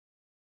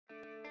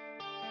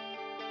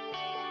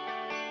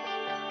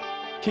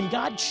Can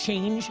God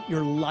change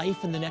your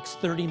life in the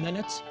next 30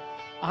 minutes?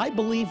 I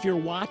believe you're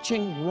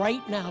watching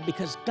right now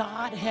because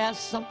God has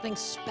something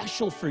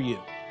special for you.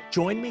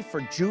 Join me for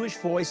Jewish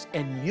Voice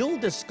and you'll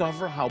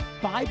discover how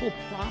Bible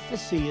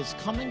prophecy is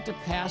coming to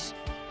pass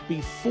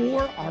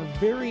before our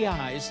very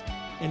eyes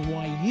and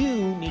why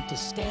you need to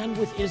stand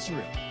with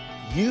Israel.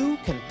 You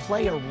can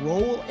play a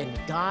role in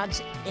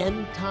God's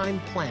end-time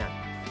plan.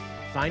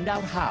 Find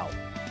out how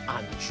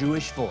on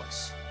Jewish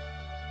Voice.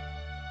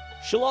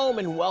 Shalom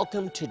and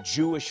welcome to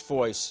Jewish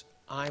Voice.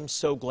 I'm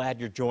so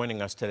glad you're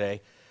joining us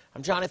today.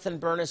 I'm Jonathan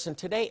Bernis, and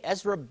today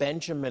Ezra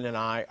Benjamin and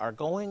I are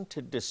going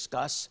to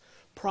discuss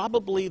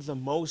probably the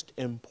most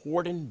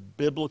important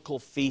biblical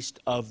feast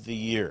of the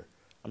year.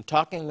 I'm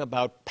talking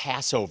about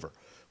Passover,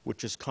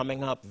 which is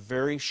coming up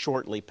very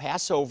shortly.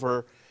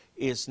 Passover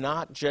is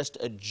not just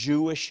a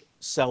Jewish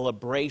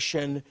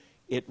celebration,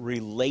 it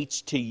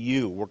relates to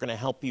you. We're going to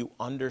help you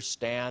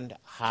understand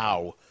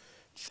how.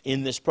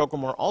 In this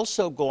program, we're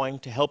also going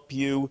to help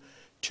you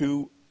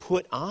to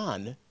we're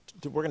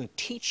going to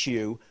teach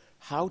you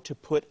how to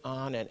put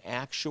on an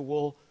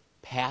actual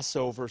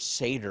Passover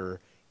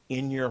Seder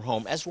in your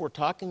home. As we're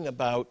talking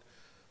about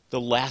the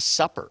Last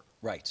Supper.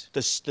 Right.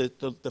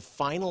 The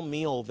final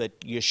meal that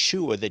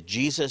Yeshua, that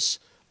Jesus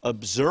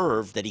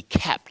observed, that he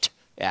kept,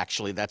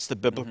 actually, that's the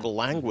biblical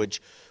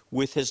language,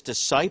 with his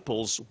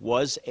disciples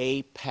was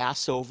a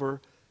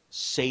Passover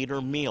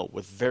Seder meal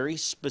with very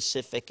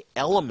specific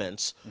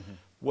elements.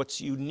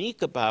 What's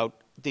unique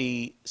about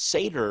the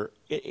Seder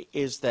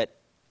is that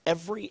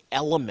every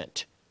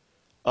element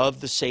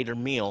of the Seder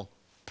meal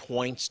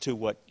points to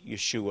what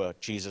Yeshua,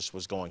 Jesus,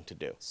 was going to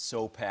do.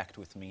 So packed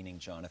with meaning,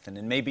 Jonathan.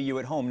 And maybe you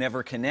at home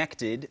never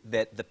connected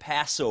that the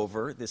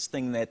Passover, this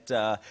thing that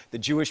the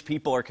Jewish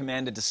people are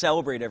commanded to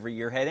celebrate every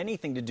year, had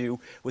anything to do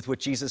with what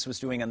Jesus was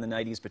doing on the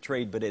night he's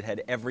betrayed, but it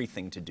had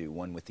everything to do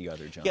one with the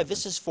other, Jonathan. Yeah,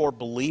 this is for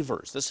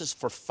believers. This is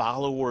for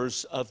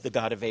followers of the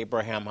God of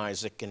Abraham,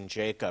 Isaac, and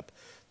Jacob.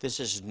 This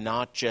is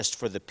not just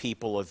for the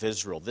people of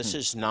Israel. This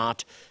is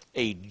not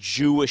a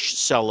Jewish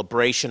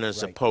celebration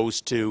as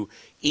opposed to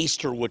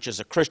Easter, which is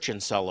a Christian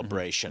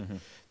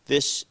celebration.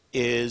 This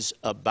is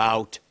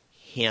about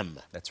him.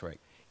 That's right.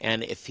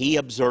 And if he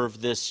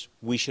observed this,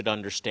 we should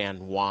understand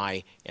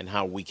why and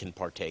how we can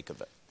partake of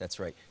it. That's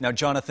right. Now,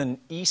 Jonathan,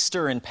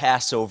 Easter and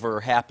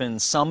Passover happen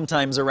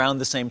sometimes around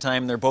the same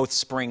time. They're both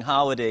spring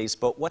holidays,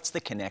 but what's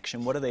the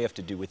connection? What do they have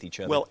to do with each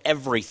other? Well,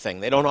 everything.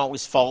 They don't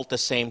always fall at the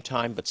same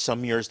time, but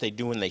some years they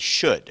do, and they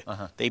should.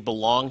 They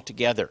belong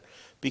together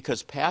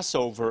because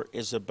Passover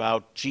is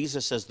about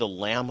Jesus as the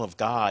Lamb of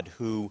God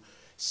who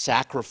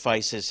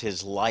sacrifices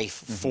his life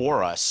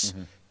for us,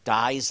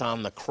 dies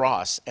on the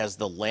cross as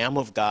the Lamb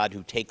of God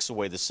who takes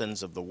away the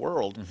sins of the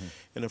world.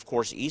 And, of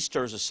course,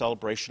 Easter is a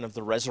celebration of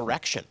the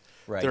resurrection.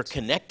 Right. They're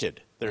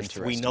connected.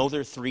 We know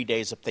they're 3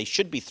 days. They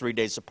should be 3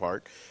 days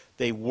apart.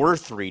 They were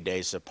 3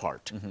 days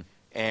apart.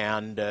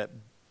 And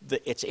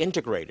it's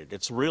integrated.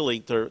 It's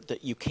really,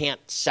 you can't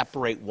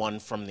separate one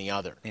from the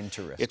other.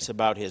 Interesting. It's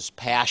about his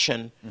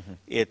passion.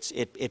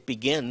 It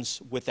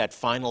begins with that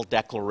final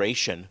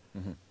declaration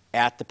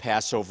at the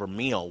Passover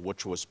meal,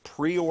 which was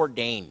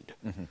preordained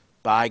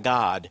by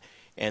God.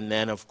 And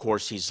then, of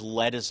course, he's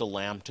led as a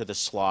lamb to the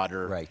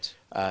slaughter,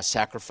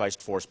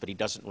 sacrificed for us, but he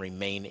doesn't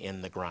remain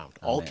in the ground.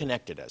 All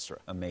connected, Ezra.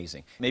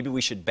 Amazing. Maybe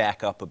we should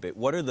back up a bit.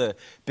 What are the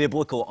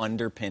biblical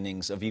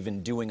underpinnings of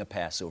even doing a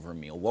Passover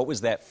meal? What was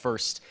that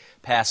first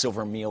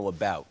Passover meal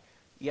about?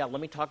 Yeah,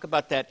 let me talk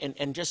about that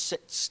and just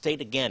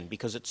state again,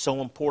 because it's so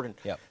important,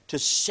 to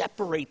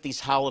separate these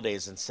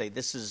holidays and say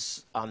this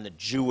is a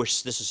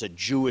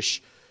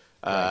Jewish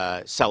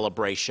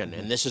celebration,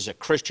 and this is a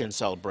Christian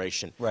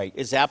celebration,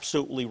 is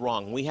absolutely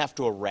wrong. We have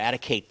to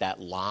eradicate that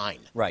line.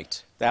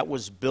 That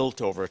was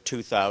built over a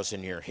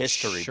 2,000-year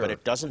history, but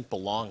it doesn't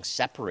belong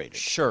separated.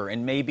 Sure,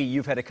 and maybe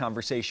you've had a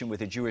conversation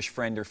with a Jewish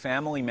friend or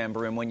family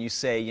member, and when you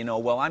say, you know,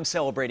 well, I'm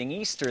celebrating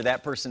Easter,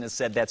 that person has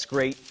said, that's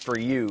great for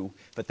you,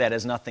 but that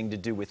has nothing to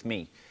do with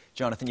me.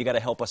 Jonathan, you got to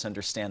help us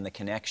understand the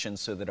connection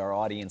so that our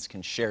audience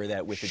can share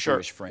that with a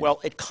Jewish friend. Well,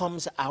 it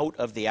comes out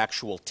of the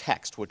actual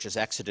text, which is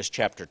Exodus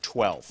chapter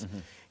 12.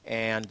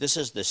 And this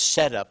is the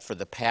setup for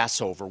the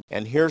Passover.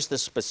 And here's the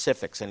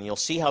specifics, and you'll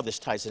see how this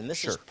ties in.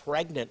 This is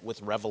pregnant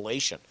with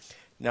revelation.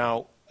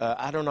 Now,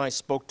 Adonai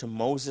spoke to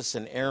Moses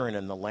and Aaron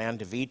in the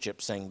land of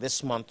Egypt, saying,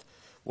 "This month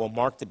will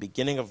mark the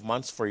beginning of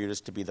months for you. It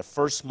is to be the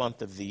first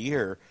month of the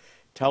year.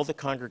 Tell the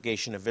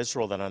congregation of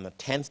Israel that on the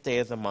 10th day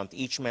of the month,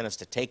 each man is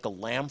to take a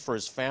lamb for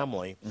his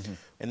family."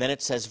 And then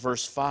it says,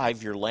 verse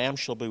 5, "Your lamb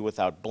shall be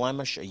without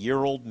blemish, a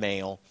year-old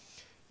male.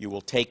 You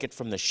will take it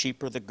from the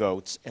sheep or the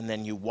goats." And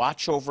then you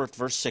watch over it,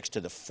 verse 6,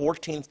 to the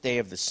 14th day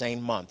of the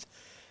same month.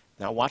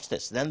 Now watch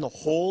this. "Then the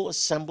whole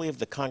assembly of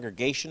the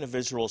congregation of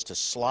Israel is to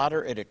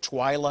slaughter it at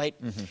twilight,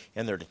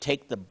 and they're to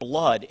take the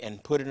blood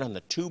and put it on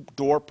the two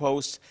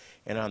doorposts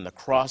and on the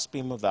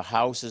crossbeam of the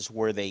houses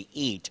where they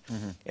eat."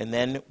 And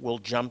then we'll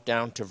jump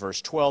down to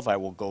verse 12. "I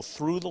will go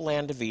through the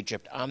land of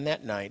Egypt on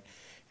that night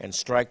and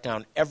strike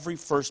down every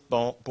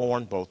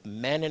firstborn, both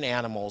men and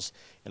animals,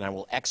 and I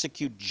will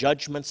execute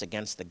judgments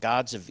against the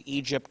gods of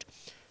Egypt.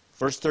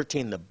 Verse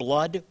 13, the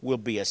blood will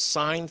be a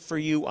sign for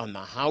you on the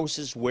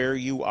houses where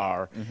you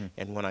are,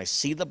 and when I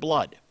see the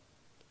blood,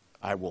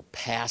 I will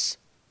pass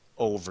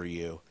over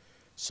you.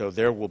 So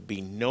there will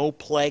be no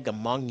plague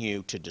among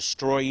you to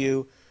destroy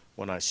you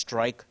when I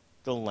strike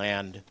the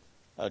land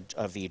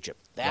of Egypt.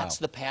 That's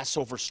the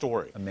Passover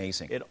story.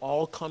 Amazing. It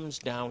all comes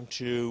down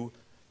to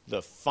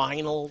the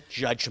final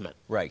judgment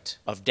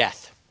of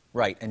death.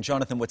 Right. And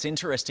Jonathan, what's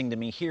interesting to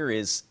me here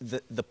is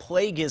the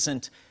plague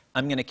isn't,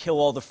 I'm going to kill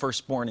all the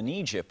firstborn in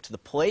Egypt. The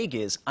plague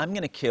is, I'm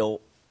going to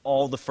kill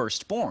all the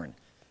firstborn.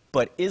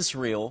 But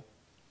Israel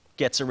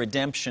gets a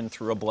redemption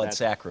through a blood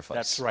sacrifice.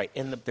 That's right.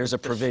 And there's a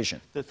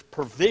provision. The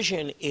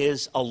provision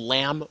is a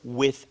lamb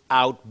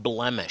without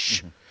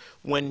blemish.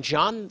 When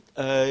John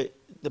the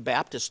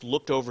Baptist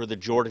looked over the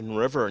Jordan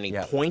River and he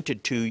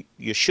pointed to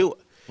Yeshua,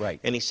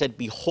 and he said,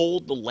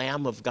 behold the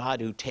Lamb of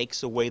God who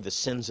takes away the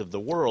sins of the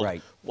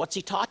world. What's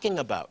he talking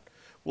about?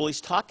 Well,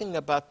 he's talking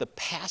about the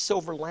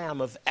Passover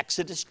lamb of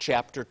Exodus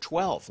chapter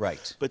 12.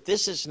 But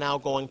this is now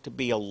going to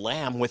be a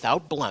lamb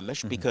without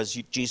blemish because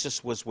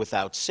Jesus was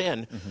without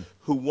sin,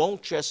 who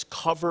won't just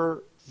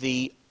cover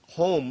the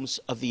homes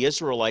of the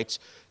Israelites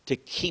to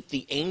keep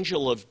the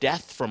angel of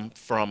death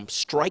from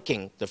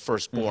striking the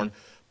firstborn,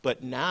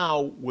 but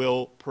now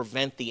will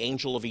prevent the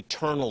angel of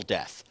eternal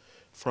death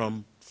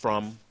from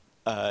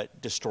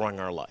destroying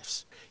our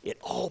lives. It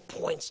all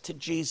points to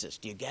Jesus.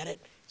 Do you get it?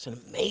 It's an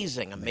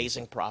amazing,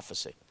 amazing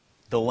prophecy.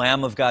 The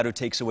Lamb of God who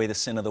takes away the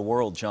sin of the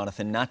world,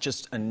 Jonathan. Not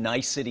just a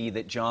nicety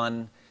that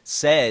John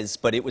says,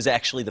 but it was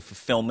actually the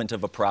fulfillment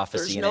of a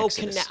prophecy in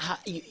Exodus.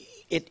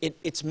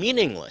 It's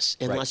meaningless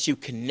unless you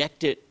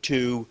connect it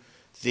to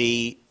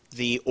the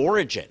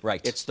origin.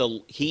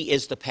 He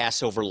is the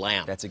Passover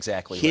Lamb. That's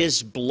exactly right.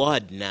 His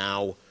blood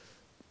now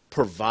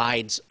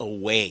provides a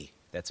way.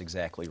 That's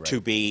exactly right. To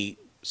be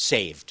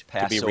saved,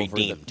 to be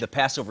redeemed. The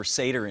Passover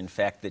Seder, in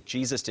fact, that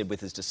Jesus did with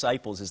his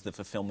disciples is the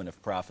fulfillment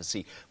of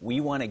prophecy.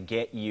 We want to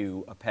get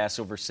you a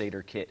Passover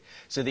Seder kit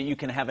so that you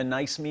can have a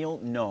nice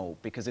meal? No,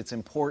 because it's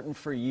important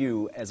for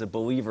you as a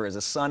believer, as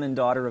a son and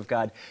daughter of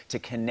God, to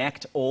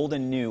connect old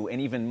and new,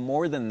 and even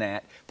more than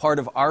that, part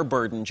of our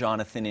burden,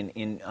 Jonathan,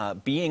 in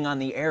being on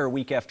the air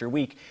week after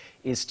week,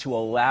 is to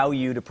allow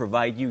you, to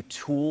provide you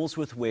tools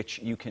with which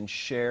you can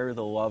share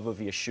the love of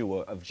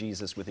Yeshua, of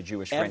Jesus, with a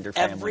Jewish friend or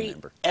family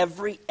member.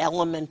 Every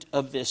element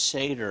of this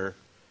Seder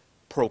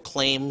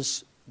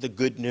proclaims the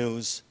good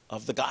news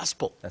of the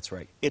gospel. That's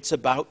right. It's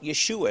about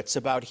Yeshua. It's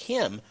about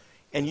Him.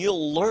 And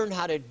you'll learn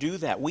how to do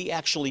that. We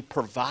actually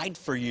provide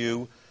for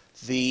you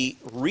the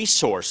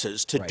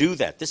resources to do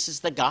that. This is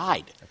the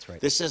guide. That's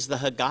right. This is the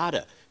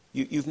Haggadah.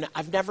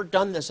 I've never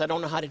done this. I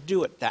don't know how to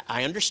do it.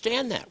 I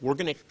understand that. We're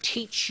going to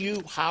teach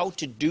you how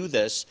to do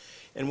this,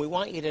 and we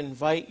want you to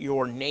invite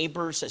your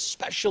neighbors,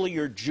 especially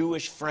your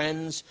Jewish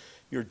friends,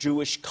 your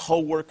Jewish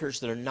co-workers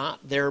that are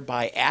not there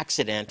by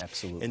accident.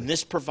 Absolutely. And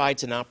this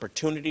provides an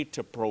opportunity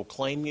to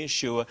proclaim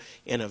Yeshua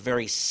in a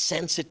very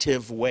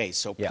sensitive way.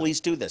 So please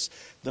do this.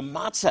 The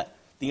matzah,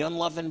 the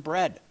unleavened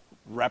bread,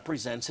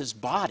 represents His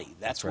body.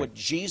 That's what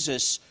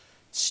Jesus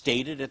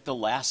stated at the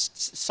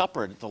Last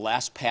Supper, at the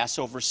last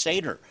Passover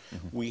Seder.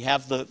 We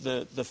have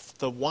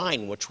the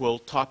wine, which we'll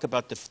talk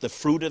about, the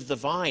fruit of the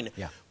vine,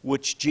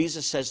 which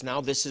Jesus says,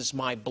 now this is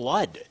my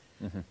blood.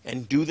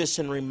 And do this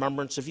in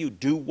remembrance of you.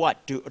 Do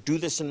what? Do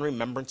this in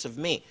remembrance of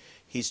me.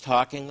 He's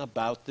talking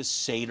about the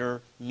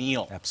Seder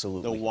meal.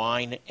 Absolutely. The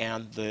wine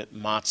and the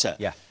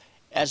matzah.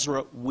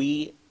 Ezra,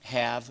 we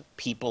have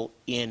people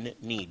in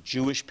need,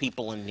 Jewish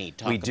people in need.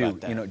 Talk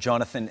about that. You know,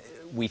 Jonathan,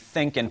 we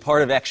think, and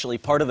part of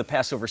the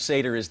Passover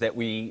Seder is that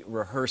we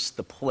rehearse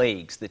the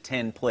plagues, the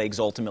 10 plagues,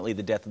 ultimately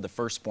the death of the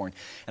firstborn.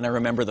 And I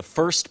remember the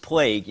first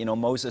plague, you know,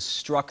 Moses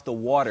struck the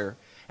water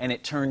and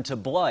it turned to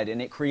blood,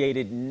 and it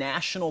created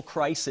national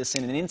crisis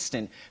in an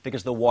instant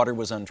because the water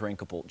was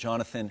undrinkable.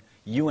 Jonathan,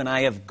 you and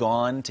I have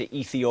gone to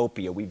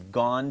Ethiopia. We've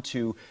gone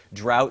to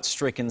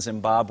drought-stricken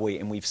Zimbabwe,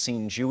 and we've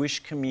seen Jewish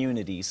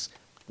communities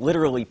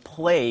literally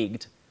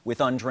plagued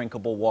with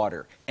undrinkable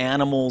water.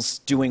 Animals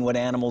doing what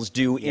animals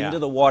do into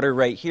the water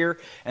right here,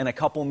 and a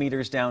couple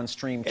meters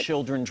downstream,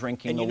 children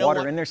drinking the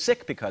water, and they're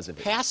sick because of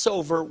it.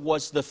 Passover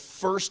was the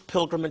first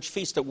pilgrimage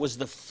feast. It was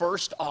the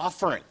first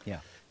offering.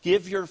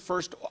 Give your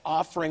first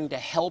offering to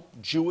help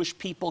Jewish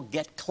people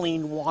get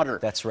clean water.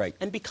 That's right.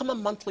 And become a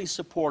monthly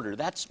supporter.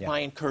 That's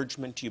my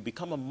encouragement to you.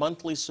 Become a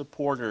monthly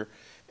supporter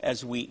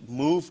as we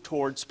move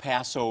towards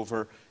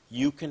Passover.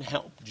 You can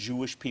help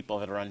Jewish people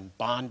that are in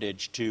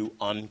bondage to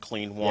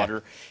unclean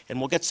water. And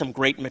we'll get some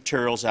great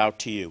materials out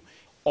to you.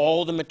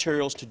 All the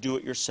materials to do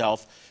it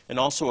yourself, and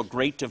also a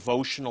great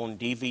devotional and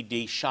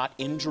DVD shot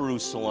in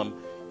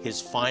Jerusalem,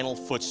 His final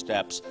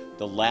footsteps,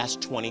 the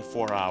last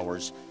 24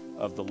 hours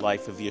of the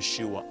life of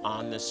Yeshua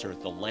on this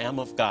earth, the Lamb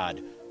of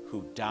God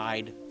who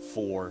died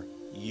for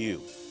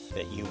you,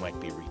 that you might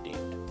be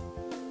redeemed.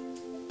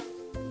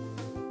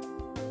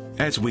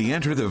 As we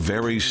enter the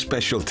very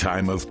special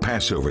time of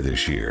Passover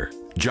this year,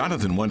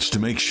 Jonathan wants to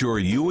make sure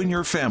you and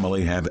your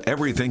family have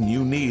everything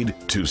you need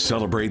to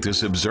celebrate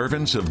this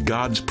observance of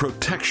God's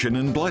protection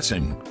and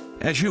blessing.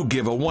 As you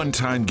give a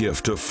one-time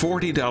gift of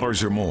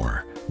 $40 or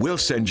more, we'll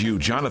send you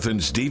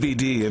Jonathan's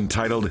DVD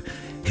entitled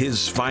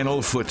His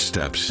Final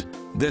Footsteps.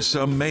 This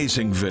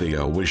amazing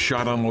video was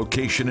shot on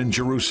location in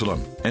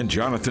Jerusalem, and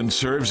Jonathan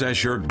serves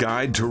as your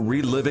guide to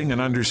reliving and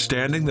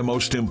understanding the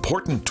most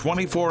important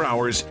 24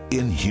 hours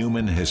in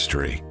human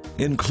history.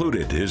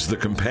 Included is the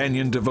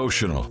companion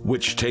devotional,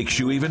 which takes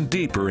you even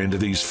deeper into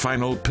these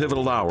final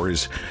pivotal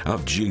hours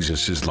of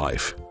Jesus'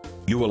 life.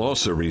 You will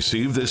also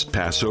receive this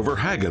Passover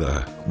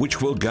Haggadah,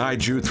 which will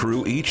guide you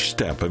through each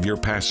step of your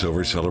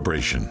Passover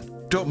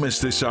celebration. Don't miss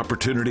this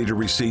opportunity to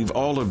receive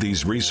all of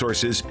these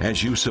resources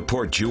as you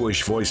support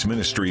Jewish Voice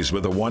Ministries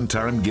with a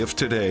one-time gift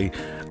today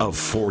of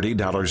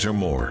 $40 or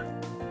more.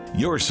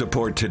 Your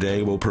support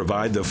today will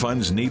provide the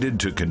funds needed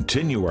to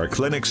continue our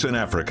clinics in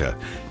Africa,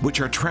 which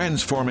are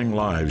transforming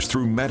lives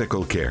through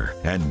medical care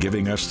and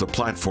giving us the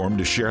platform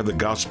to share the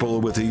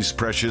gospel with these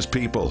precious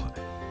people.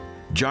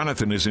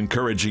 Jonathan is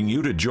encouraging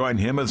you to join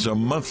him as a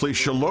monthly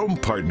Shalom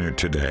partner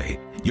today.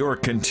 Your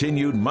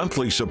continued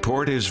monthly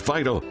support is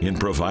vital in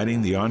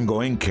providing the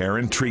ongoing care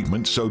and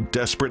treatment so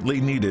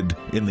desperately needed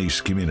in these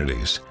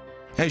communities.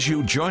 As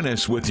you join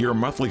us with your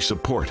monthly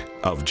support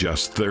of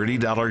just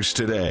 $30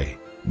 today,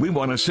 we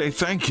want to say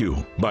thank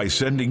you by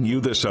sending you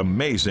this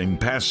amazing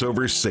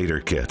Passover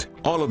Seder kit.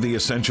 All of the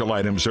essential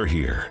items are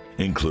here,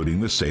 including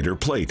the Seder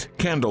plate,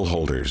 candle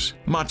holders,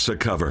 matzah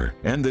cover,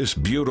 and this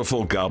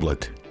beautiful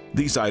goblet.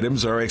 These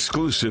items are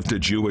exclusive to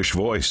Jewish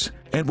Voice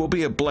and will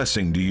be a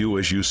blessing to you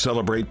as you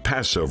celebrate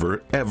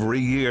Passover every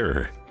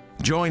year.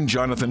 Join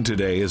Jonathan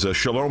today as a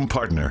Shalom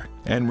partner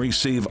and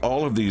receive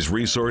all of these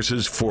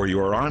resources for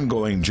your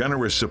ongoing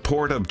generous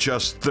support of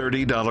just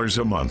 $30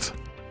 a month.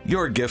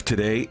 Your gift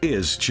today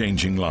is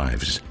changing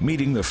lives,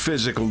 meeting the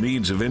physical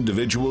needs of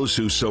individuals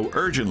who so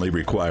urgently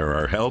require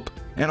our help,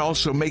 and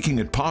also making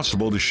it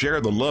possible to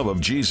share the love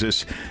of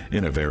Jesus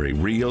in a very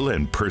real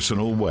and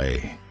personal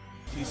way.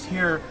 She's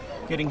here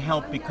getting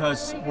help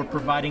because we're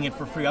providing it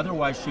for free.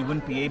 Otherwise, she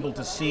wouldn't be able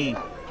to see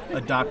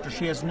a doctor.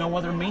 She has no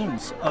other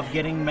means of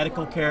getting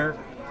medical care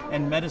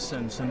and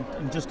medicines. And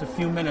in just a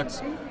few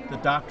minutes, the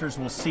doctors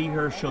will see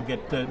her. She'll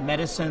get the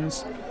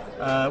medicines.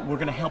 We're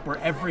going to help her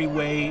every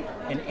way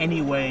and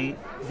any way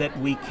that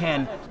we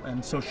can.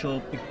 And so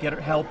she'll get her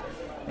help,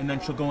 and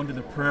then she'll go into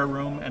the prayer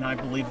room, and I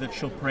believe that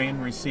she'll pray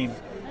and receive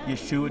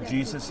Yeshua,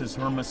 Jesus, as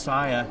her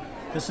Messiah.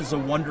 This is a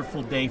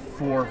wonderful day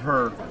for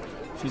her.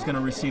 She's going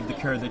to receive the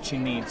care that she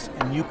needs,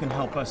 and you can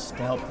help us to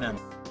help them.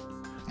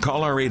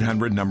 Call our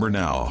 800 number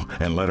now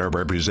and let our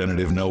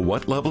representative know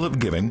what level of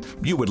giving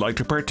you would like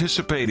to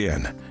participate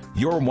in.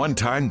 Your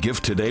one-time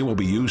gift today will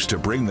be used to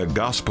bring the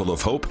gospel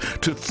of hope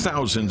to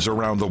thousands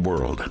around the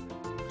world.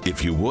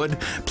 If you would,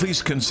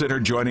 please consider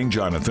joining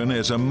Jonathan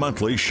as a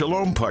monthly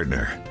Shalom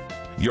partner.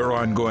 Your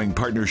ongoing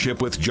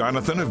partnership with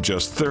Jonathan of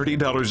just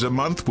 $30 a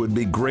month would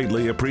be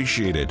greatly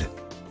appreciated.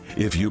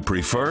 If you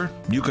prefer,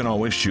 you can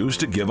always choose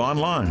to give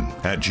online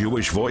at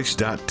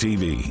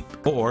jewishvoice.tv,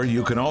 or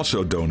you can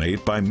also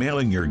donate by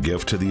mailing your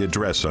gift to the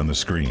address on the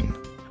screen.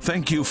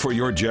 Thank you for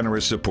your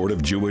generous support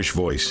of Jewish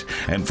Voice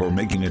and for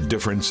making a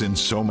difference in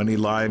so many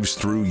lives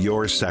through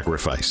your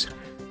sacrifice.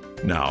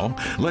 Now,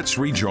 let's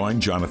rejoin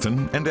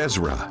Jonathan and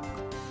Ezra.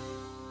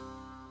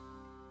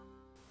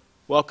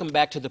 Welcome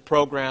back to the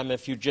program.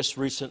 If you just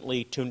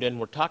recently tuned in,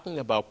 we're talking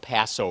about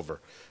Passover,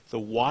 the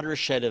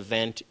watershed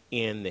event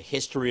in the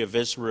history of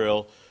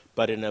Israel,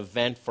 but an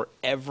event for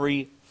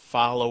every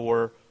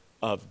follower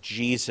of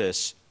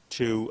Jesus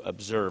to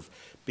observe.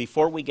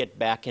 Before we get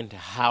back into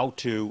how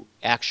to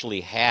actually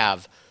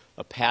have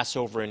a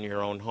Passover in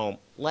your own home,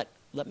 let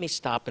me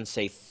stop and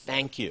say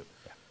thank you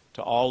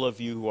to all of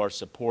you who are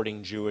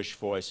supporting Jewish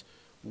Voice.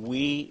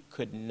 We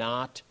could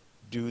not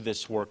do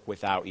this work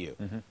without you.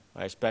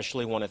 I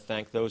especially want to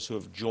thank those who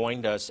have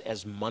joined us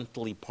as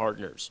monthly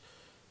partners.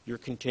 Your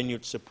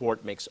continued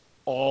support makes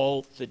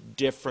all the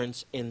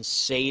difference in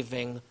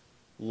saving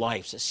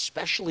lives,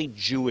 especially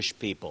Jewish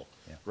people.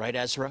 Yeah. Right,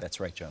 Ezra? That's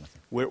right,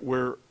 Jonathan.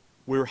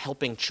 We're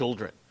helping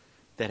children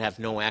that have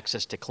no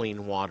access to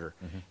clean water.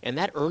 And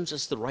that earns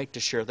us the right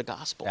to share the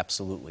gospel.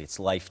 Absolutely. It's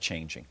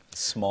life-changing. A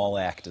small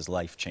act is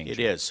life-changing. It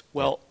is.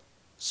 Well,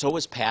 so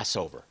is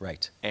Passover.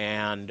 Right.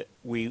 And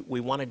we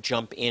want to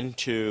jump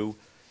into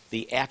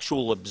the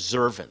actual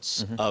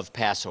observance of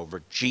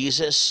Passover.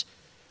 Jesus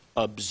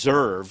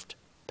observed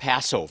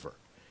Passover.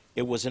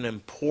 It was an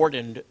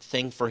important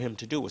thing for him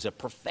to do. It was a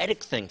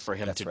prophetic thing for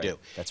him to do.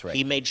 That's right.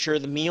 He made sure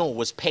the meal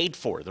was paid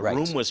for, the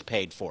room was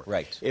paid for.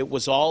 Right. It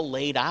was all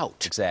laid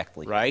out.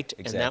 Exactly. Right?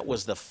 Exactly. And that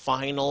was the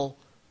final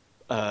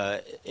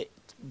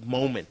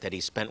moment that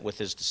he spent with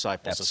his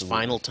disciples, his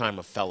final time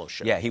of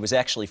fellowship. Yeah, he was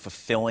actually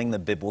fulfilling the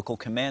biblical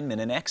commandment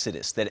in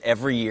Exodus that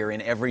every year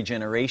in every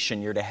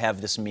generation you're to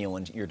have this meal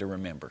and you're to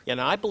remember.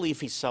 And I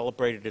believe he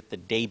celebrated it the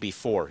day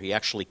before. He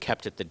actually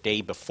kept it the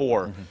day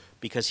before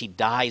because he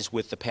dies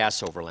with the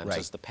Passover lambs. Right.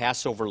 As the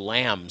Passover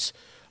lambs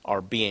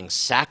are being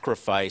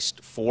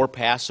sacrificed for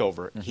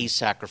Passover, he's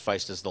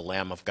sacrificed as the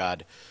Lamb of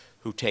God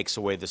who takes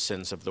away the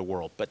sins of the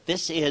world. But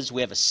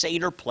we have a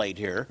Seder plate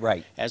here.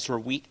 Right.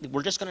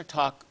 We're just going to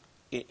talk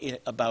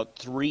about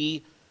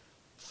three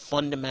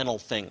fundamental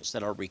things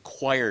that are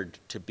required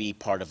to be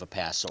part of a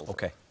Passover.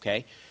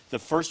 Okay? The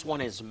first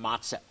one is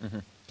matzah,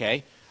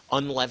 okay?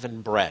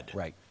 Unleavened bread.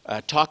 Right.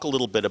 Talk a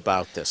little bit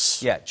about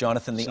this. Yeah,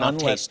 Jonathan, it's not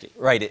tasty.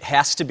 Right, it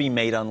has to be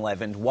made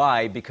unleavened.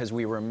 Why? Because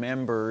we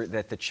remember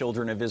that the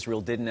children of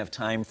Israel didn't have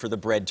time for the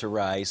bread to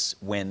rise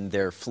when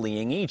they're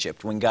fleeing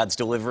Egypt, when God's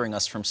delivering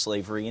us from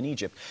slavery in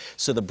Egypt.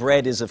 So the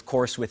bread is, of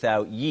course,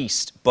 without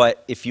yeast.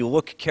 But if you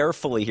look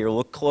carefully here,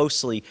 look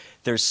closely,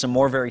 there's some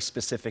more very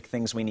specific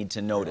things we need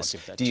to notice.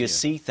 Do you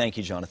see, thank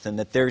you, Jonathan,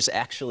 that there's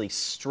actually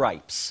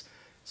stripes.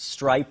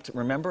 Striped,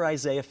 remember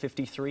Isaiah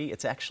 53?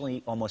 It's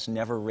actually almost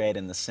never read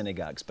in the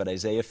synagogues, but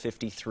Isaiah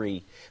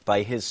 53,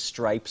 by his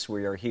stripes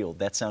we are healed.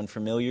 That sound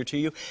familiar to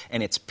you?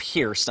 And it's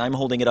pierced. I'm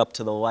holding it up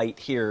to the light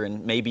here,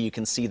 and maybe you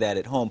can see that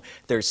at home.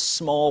 There's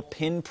small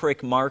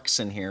pinprick marks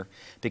in here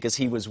because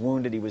he was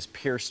wounded, he was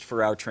pierced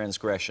for our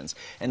transgressions.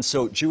 And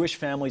so Jewish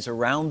families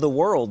around the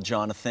world,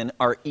 Jonathan,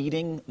 are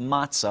eating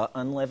matzah,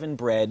 unleavened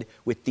bread,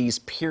 with these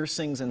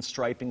piercings and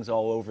stripings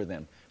all over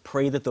them.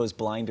 Pray that those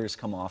blinders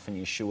come off and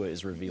Yeshua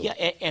is revealed.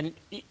 Yeah, and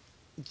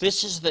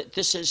this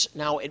is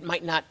now, it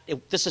might not,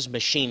 this is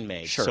machine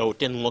made, so it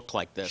didn't look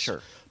like this.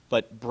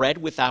 But bread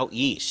without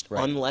yeast,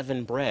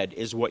 unleavened bread,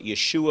 is what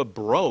Yeshua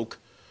broke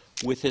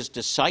with his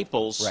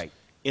disciples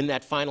in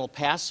that final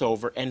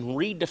Passover and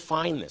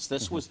redefined this.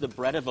 This was the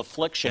bread of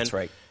affliction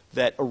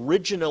that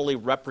originally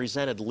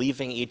represented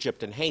leaving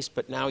Egypt in haste,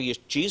 but now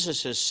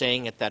Jesus is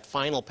saying at that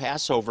final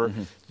Passover,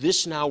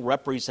 this now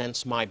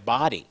represents my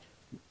body.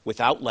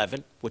 Without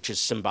leaven, which is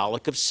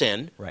symbolic of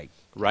sin,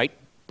 right?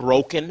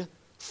 Broken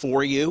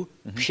for you,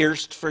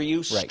 pierced for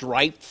you,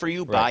 striped for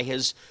you. By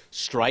his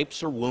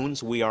stripes or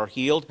wounds we are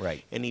healed.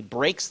 And he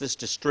breaks this,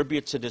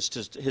 distributes it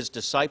to his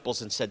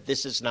disciples and said,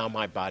 this is now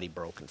my body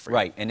broken for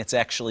you. And it's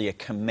actually a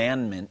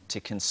commandment to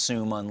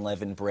consume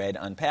unleavened bread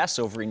on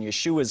Passover. And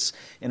Yeshua's,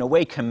 in a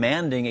way,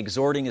 commanding,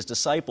 exhorting his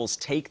disciples,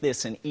 take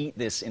this and eat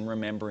this in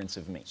remembrance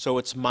of me. So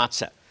it's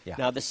matzah.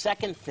 Now, the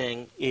second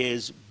thing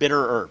is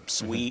bitter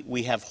herbs.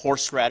 We have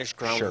horseradish,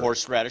 ground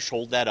horseradish,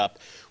 hold that up.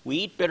 We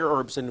eat bitter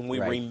herbs and we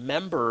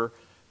remember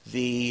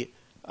the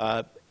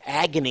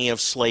agony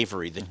of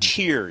slavery, the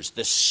tears,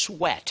 the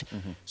sweat.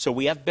 So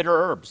we have bitter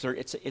herbs.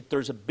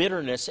 There's a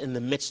bitterness in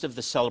the midst of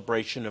the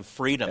celebration of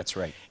freedom. That's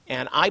right.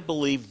 And I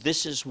believe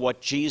this is what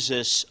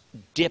Jesus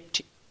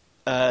dipped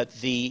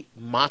the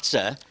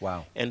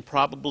matzah and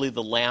probably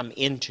the lamb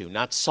into.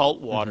 Not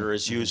salt water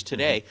as used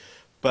today.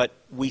 But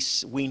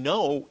we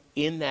know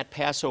in that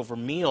Passover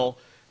meal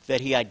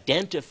that he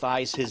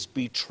identifies his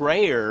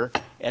betrayer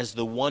as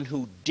the one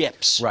who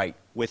dips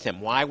with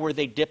him. Why were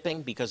they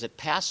dipping? Because at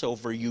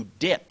Passover you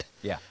dip.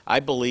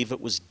 I believe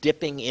it was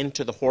dipping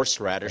into the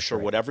horseradish or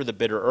whatever the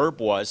bitter herb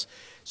was.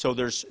 So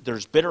there's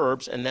bitter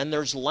herbs, and then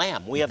there's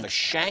lamb. We have a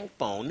shank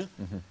bone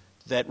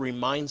that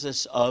reminds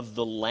us of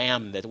the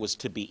lamb that was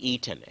to be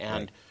eaten.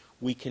 And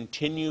we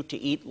continue to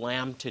eat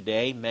lamb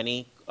today.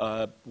 Many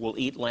will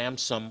eat lamb,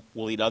 some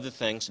will eat other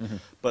things.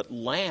 But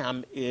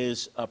lamb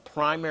is a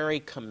primary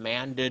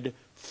commanded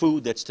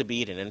food that's to be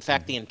eaten. In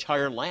fact, the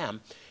entire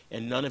lamb,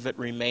 and none of it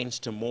remains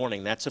to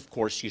morning. That's, of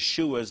course,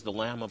 Yeshua is the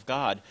Lamb of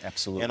God.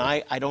 Absolutely. And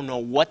I don't know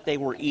what they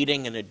were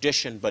eating in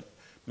addition, but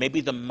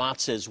maybe the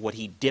matzah is what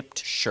he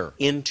dipped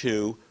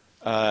into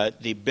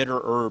the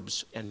bitter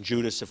herbs, and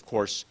Judas, of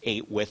course,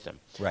 ate with him.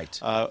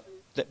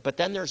 But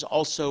then there's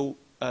also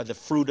the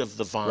fruit of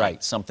the vine.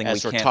 Something we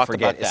can't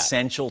forget,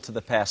 essential to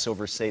the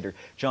Passover Seder.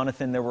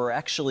 Jonathan, there were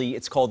actually,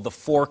 it's called the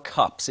 4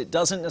 cups. It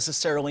doesn't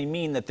necessarily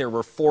mean that there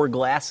were 4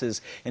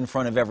 glasses in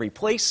front of every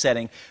place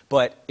setting,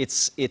 but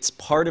it's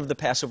part of the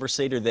Passover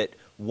Seder that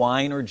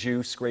wine or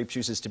juice, grape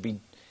juice, is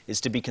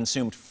to be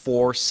consumed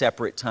 4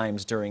 separate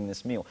times during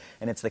this meal.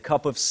 And it's the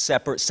cup of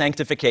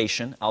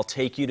sanctification, I'll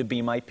take you to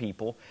be my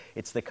people.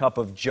 It's the cup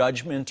of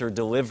judgment or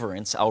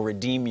deliverance, I'll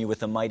redeem you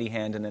with a mighty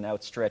hand and an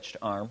outstretched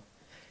arm.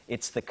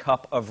 It's the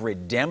cup of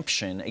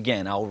redemption.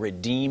 Again, I'll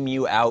redeem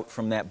you out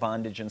from that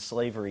bondage and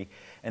slavery.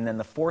 And then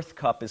the 4th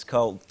cup is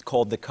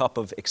called the cup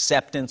of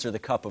acceptance or the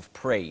cup of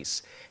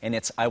praise. And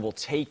it's, I will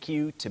take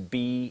you to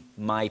be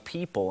my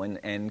people.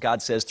 And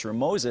God says through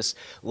Moses,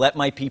 let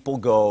my people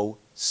go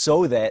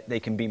so that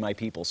they can be my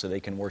people, so they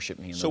can worship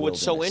me in the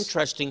wilderness. So what's so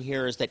interesting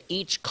here is that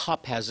each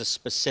cup has a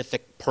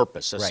specific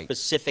purpose, a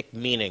specific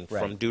meaning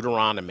from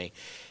Deuteronomy.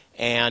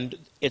 And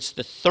it's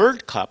the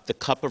 3rd cup, the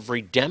cup of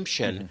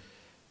redemption,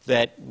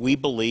 that we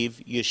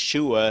believe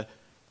Yeshua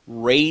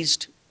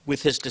raised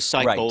with his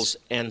disciples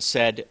and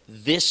said,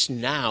 this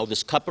now,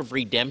 this cup of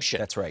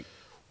redemption,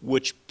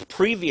 which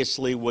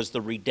previously was the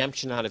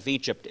redemption out of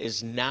Egypt,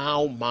 is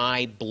now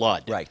my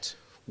blood,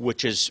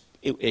 which is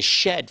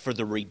shed for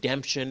the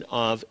redemption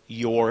of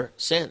your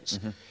sins.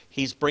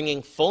 He's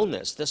bringing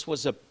fullness. This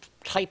was a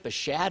type of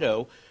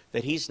shadow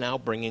that he's now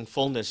bringing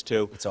fullness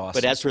to. It's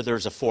awesome. But Ezra,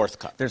 there's a 4th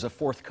cup. There's a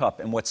 4th cup.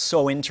 And what's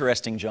so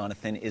interesting,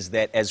 Jonathan, is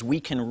that as we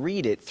can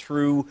read it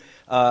through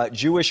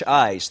Jewish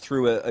eyes,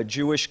 through a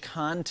Jewish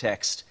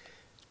context,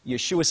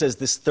 Yeshua says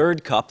this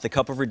 3rd cup, the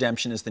cup of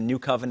redemption, is the new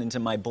covenant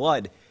in my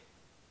blood.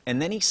 And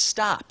then he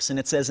stops, and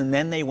it says, and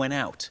then they went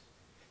out.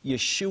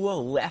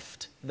 Yeshua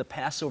left the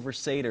Passover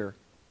Seder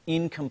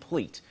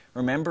incomplete.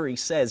 Remember, he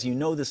says, you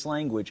know this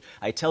language,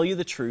 I tell you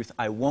the truth,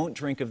 I won't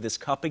drink of this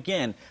cup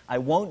again. I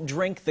won't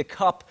drink the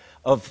cup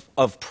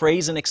of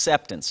praise and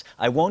acceptance.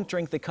 I won't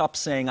drink the cup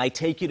saying, I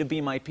take you to be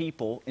my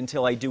people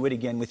until I do it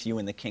again with you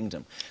in the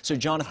kingdom. So,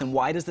 Jonathan,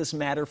 why does this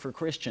matter for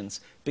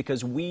Christians?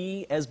 Because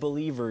we as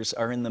believers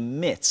are in the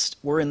midst,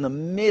 we're in the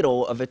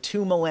middle of a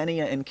 2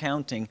 millennia and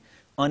counting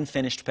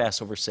unfinished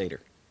Passover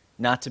Seder,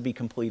 not to be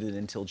completed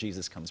until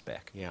Jesus comes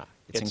back. Yeah.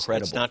 It's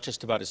incredible. It's not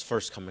just about his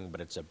first coming,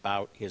 but it's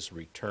about his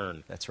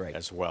return. That's right.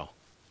 As well.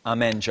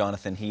 Amen,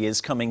 Jonathan. He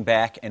is coming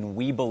back, and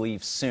we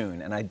believe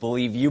soon. And I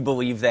believe you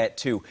believe that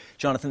too.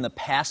 Jonathan, the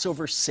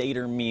Passover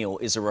Seder meal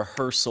is a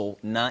rehearsal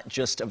not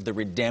just of the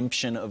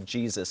redemption of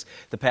Jesus,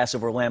 the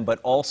Passover Lamb, but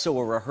also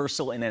a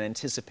rehearsal in an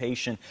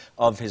anticipation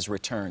of his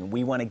return.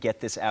 We want to get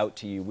this out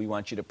to you. We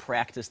want you to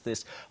practice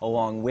this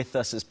along with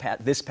us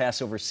this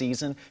Passover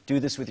season.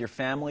 Do this with your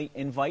family.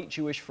 Invite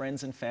Jewish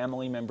friends and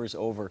family members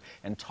over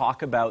and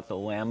talk about the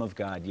Lamb of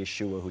God,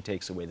 Yeshua, who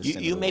takes away the sin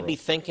of the world. You may be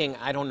thinking,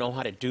 I don't know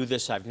how to do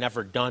this. I've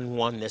never done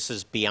one. This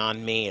is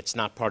beyond me. It's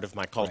not part of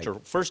my culture.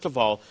 Right. First of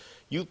all,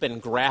 you've been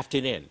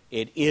grafted in.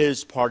 It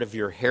is part of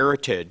your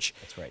heritage.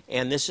 That's right.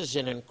 And this is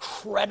an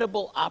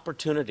incredible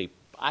opportunity.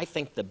 I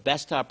think the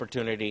best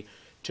opportunity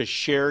to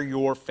share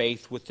your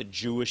faith with the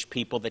Jewish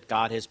people that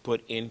God has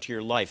put into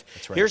your life.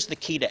 That's right. Here's the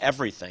key to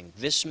everything.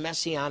 This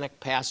Messianic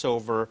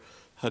Passover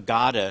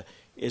Haggadah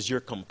is your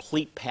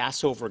complete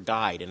Passover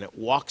guide, and it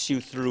walks you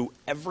through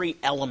every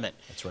element.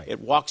 That's right. It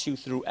walks you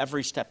through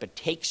every step. It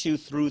takes you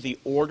through the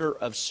order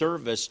of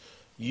service.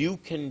 You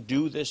can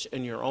do this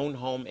in your own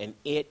home, and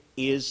it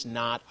is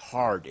not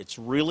hard. It's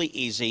really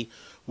easy.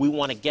 We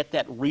want to get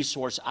that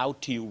resource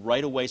out to you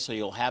right away so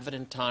you'll have it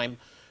in time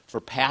for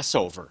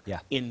Passover.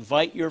 Yeah.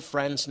 Invite your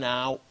friends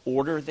now.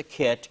 Order the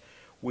kit.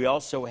 We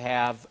also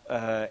have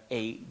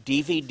a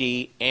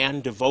DVD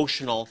and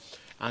devotional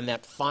on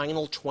that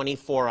final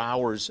 24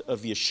 hours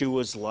of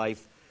Yeshua's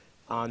life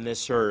on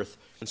this earth.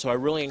 And so I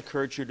really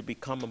encourage you to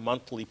become a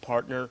monthly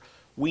partner.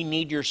 We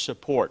need your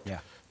support. Yeah.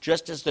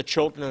 Just as the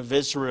children of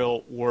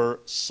Israel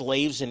were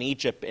slaves in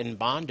Egypt in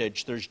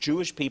bondage, there's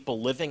Jewish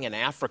people living in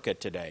Africa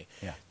today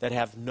that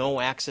have no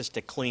access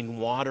to clean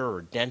water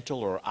or dental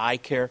or eye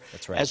care.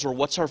 That's right. Ezra,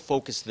 what's our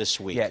focus this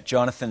week? Yeah,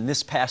 Jonathan,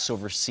 this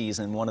Passover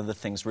season, one of the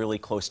things really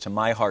close to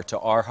my heart, to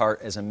our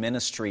heart as a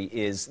ministry,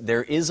 is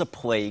there is a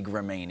plague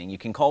remaining. You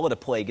can call it a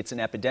plague. It's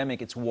an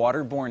epidemic. It's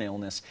waterborne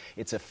illness.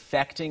 It's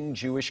affecting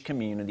Jewish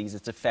communities.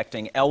 It's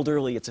affecting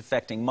elderly. It's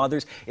affecting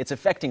mothers. It's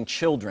affecting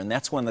children.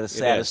 That's one of the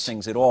saddest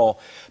things at all.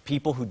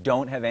 People who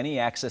don't have any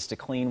access to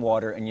clean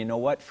water. And you know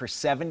what? For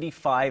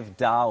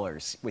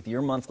 $75 with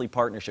your monthly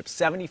partnership,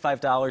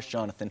 $75,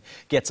 Jonathan,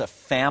 gets a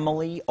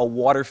family a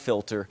water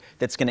filter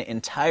that's going to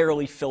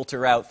entirely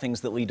filter out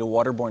things that lead to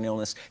waterborne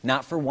illness,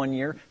 not for 1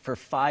 year, for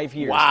 5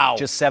 years. Wow.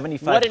 Just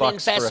 $75 What an for a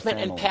investment,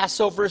 family. and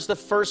Passover is the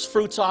first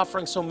fruits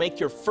offering, so make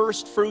your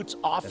first fruits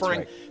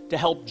offering to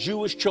help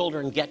Jewish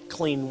children get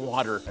clean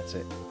water. That's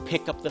it.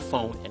 Pick up the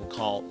phone and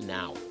call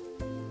now.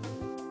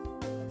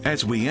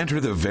 As we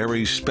enter the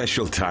very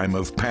special time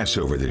of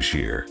Passover this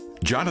year,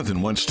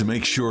 Jonathan wants to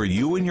make sure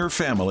you and your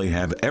family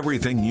have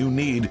everything you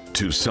need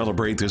to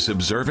celebrate this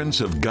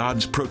observance of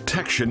God's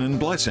protection and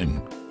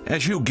blessing.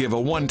 As you give a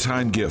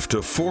one-time gift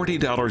of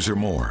 $40 or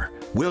more,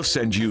 we'll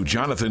send you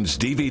Jonathan's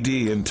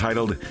DVD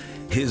entitled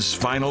His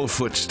Final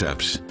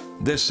Footsteps.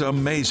 This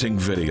amazing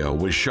video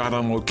was shot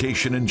on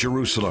location in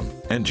Jerusalem,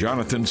 and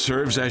Jonathan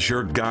serves as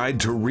your guide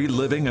to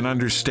reliving and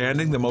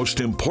understanding the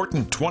most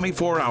important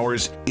 24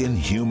 hours in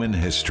human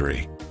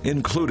history.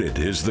 Included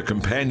is the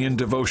companion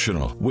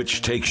devotional,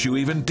 which takes you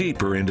even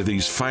deeper into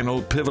these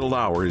final pivotal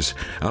hours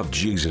of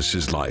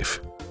Jesus' life.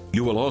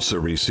 You will also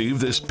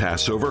receive this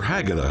Passover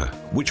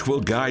Haggadah, which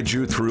will guide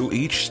you through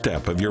each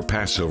step of your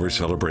Passover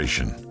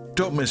celebration.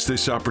 Don't miss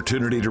this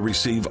opportunity to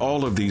receive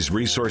all of these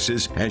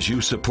resources as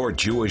you support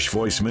Jewish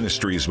Voice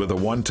Ministries with a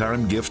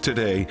one-time gift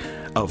today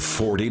of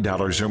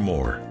 $40 or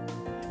more.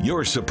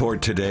 Your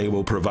support today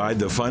will provide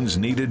the funds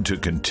needed to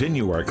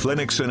continue our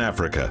clinics in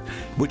Africa,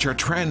 which are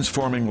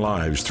transforming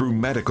lives through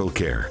medical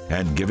care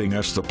and giving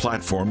us the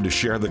platform to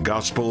share the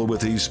gospel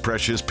with these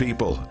precious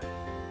people.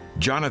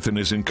 Jonathan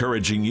is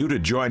encouraging you to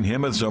join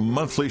him as a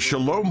monthly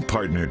Shalom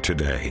partner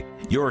today.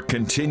 Your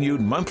continued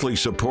monthly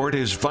support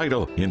is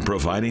vital in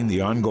providing the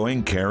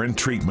ongoing care and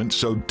treatment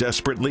so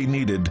desperately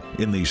needed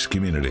in these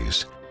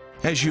communities.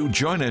 As you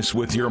join us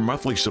with your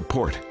monthly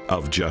support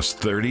of just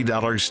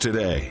 $30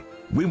 today,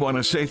 we want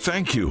to say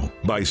thank you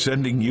by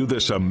sending you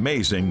this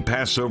amazing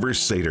Passover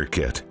Seder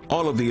kit.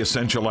 All of the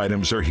essential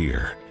items are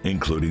here,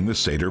 including the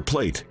Seder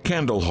plate,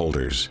 candle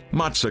holders,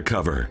 matzah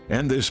cover,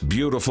 and this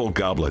beautiful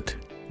goblet.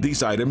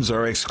 These items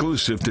are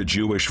exclusive to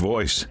Jewish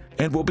Voice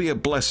and will be a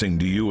blessing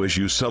to you as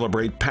you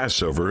celebrate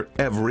Passover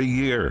every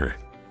year.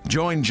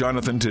 Join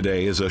Jonathan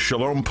today as a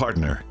Shalom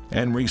partner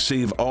and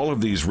receive all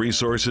of these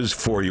resources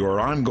for your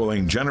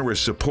ongoing generous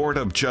support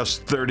of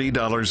just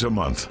 $30 a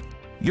month.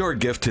 Your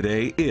gift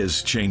today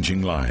is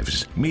changing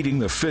lives, meeting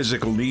the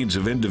physical needs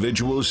of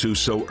individuals who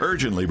so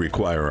urgently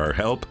require our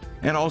help,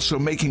 and also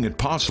making it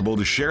possible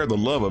to share the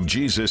love of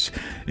Jesus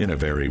in a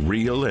very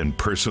real and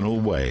personal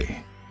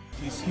way.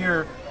 She's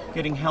here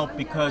getting help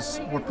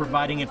because we're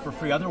providing it for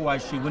free.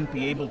 Otherwise, she wouldn't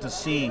be able to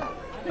see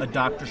a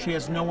doctor. She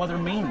has no other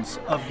means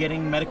of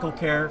getting medical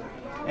care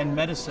and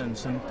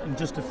medicines. And in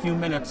just a few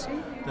minutes,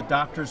 the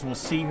doctors will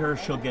see her.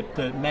 She'll get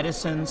the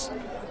medicines.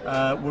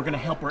 We're going to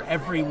help her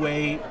every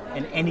way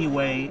and any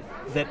way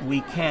that we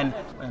can.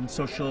 And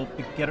so she'll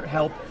get her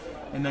help,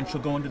 and then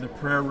she'll go into the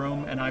prayer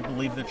room, and I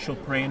believe that she'll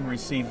pray and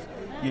receive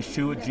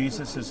Yeshua,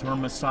 Jesus, as her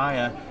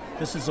Messiah.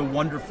 This is a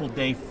wonderful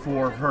day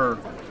for her.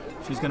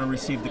 She's going to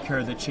receive the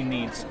care that she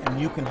needs,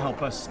 and you can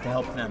help us to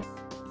help them.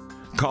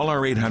 Call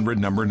our 800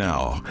 number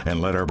now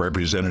and let our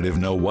representative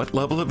know what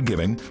level of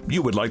giving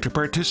you would like to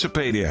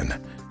participate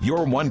in.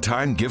 Your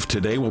one-time gift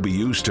today will be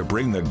used to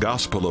bring the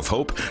gospel of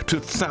hope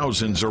to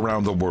thousands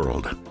around the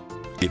world.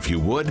 If you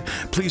would,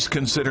 please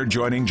consider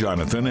joining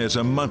Jonathan as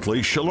a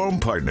monthly Shalom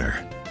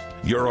partner.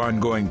 Your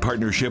ongoing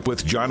partnership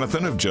with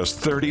Jonathan of just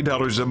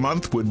 $30 a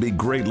month would be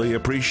greatly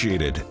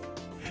appreciated.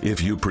 If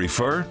you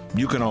prefer,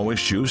 you can always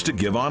choose to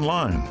give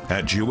online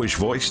at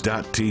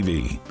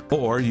jewishvoice.tv,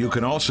 or you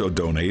can also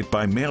donate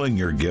by mailing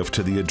your gift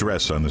to the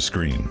address on the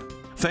screen.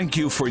 Thank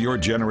you for your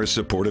generous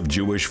support of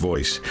Jewish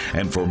Voice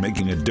and for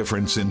making a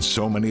difference in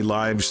so many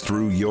lives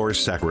through your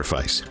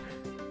sacrifice.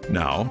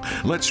 Now,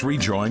 let's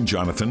rejoin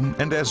Jonathan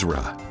and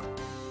Ezra.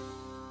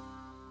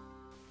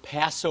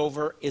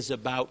 Passover is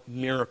about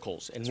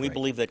miracles, and we right.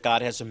 believe that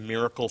God has a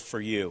miracle for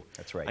you.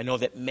 That's right. I know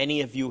that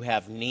many of you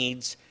have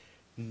needs.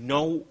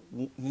 No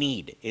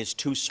need is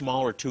too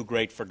small or too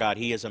great for God.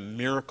 He is a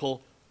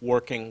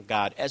miracle-working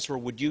God. Ezra,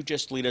 would you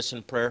just lead us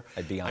in prayer?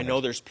 I'd be honored. I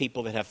know there's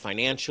people that have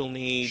financial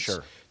needs.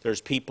 Sure.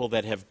 There's people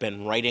that have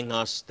been writing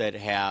us that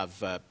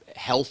have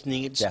health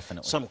needs.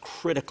 Definitely. Some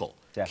critical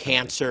Definitely.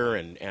 cancer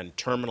and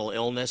terminal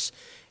illness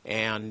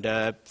and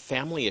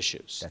family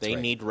issues. That's they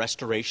right. need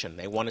restoration.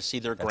 They want to see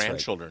their That's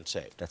grandchildren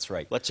saved. That's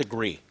right. Let's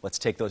agree. Let's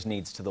take those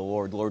needs to the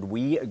Lord. Lord,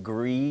 we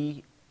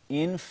agree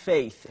in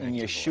faith in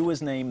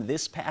Yeshua's name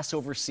this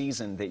Passover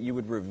season that you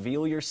would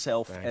reveal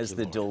yourself as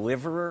the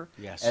deliverer,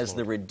 as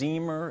the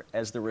redeemer,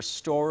 as the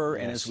restorer,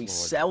 and as we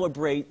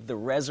celebrate the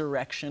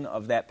resurrection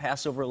of that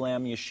Passover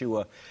Lamb,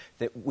 Yeshua,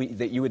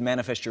 that you would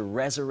manifest your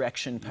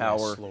resurrection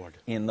power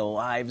in the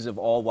lives of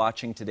all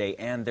watching today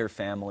and their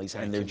families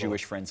and their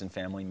Jewish friends and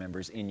family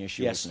members in Yeshua's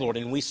name. Yes, Lord,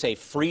 and we say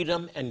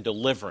freedom and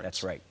deliverance.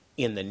 That's right.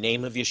 In the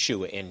name of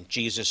Yeshua, in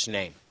Jesus'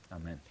 name.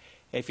 Amen.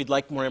 If you'd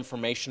like more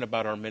information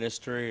about our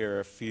ministry, or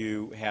if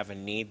you have a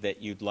need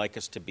that you'd like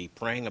us to be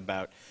praying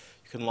about,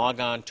 you can log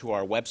on to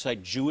our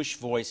website,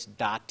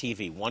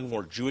 jewishvoice.tv. One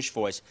word,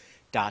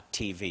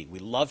 jewishvoice.tv. We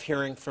love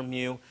hearing from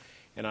you,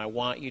 and I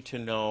want you to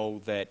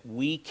know that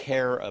we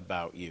care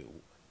about you.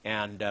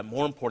 And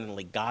more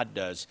importantly, God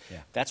does. Yeah.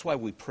 That's why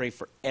we pray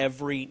for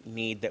every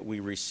need that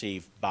we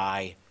receive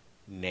by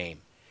name.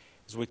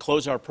 As we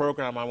close our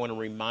program, I want to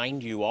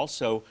remind you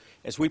also,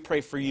 as we pray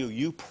for you,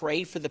 you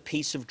pray for the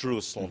peace of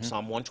Jerusalem.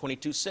 Psalm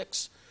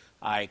 122:6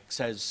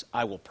 says,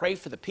 I will pray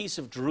for the peace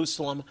of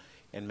Jerusalem,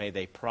 and may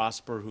they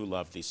prosper who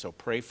love thee. So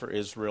pray for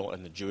Israel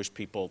and the Jewish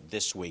people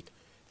this week.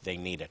 They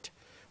need it.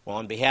 Well,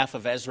 on behalf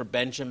of Ezra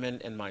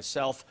Benjamin and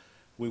myself,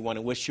 we want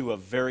to wish you a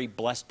very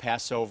blessed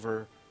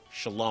Passover.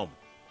 Shalom,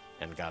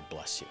 and God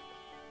bless you.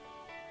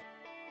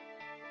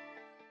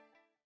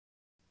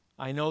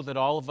 I know that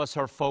all of us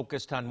are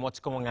focused on what's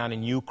going on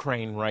in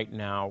Ukraine right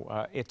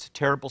now. It's a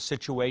terrible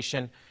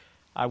situation.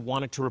 I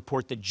wanted to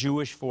report that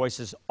Jewish Voice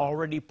is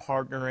already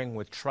partnering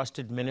with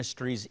trusted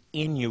ministries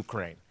in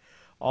Ukraine,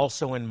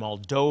 also in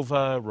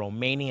Moldova,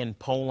 Romania, and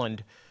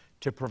Poland,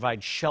 to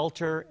provide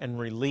shelter and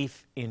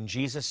relief in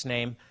Jesus'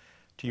 name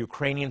to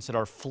Ukrainians that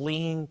are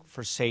fleeing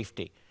for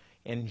safety.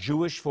 And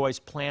Jewish Voice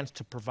plans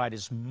to provide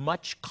as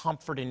much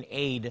comfort and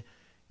aid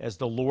as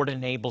the Lord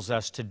enables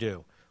us to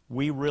do.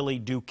 We really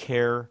do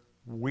care.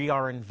 We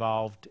are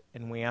involved,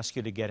 and we ask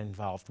you to get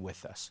involved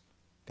with us.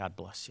 God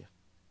bless you.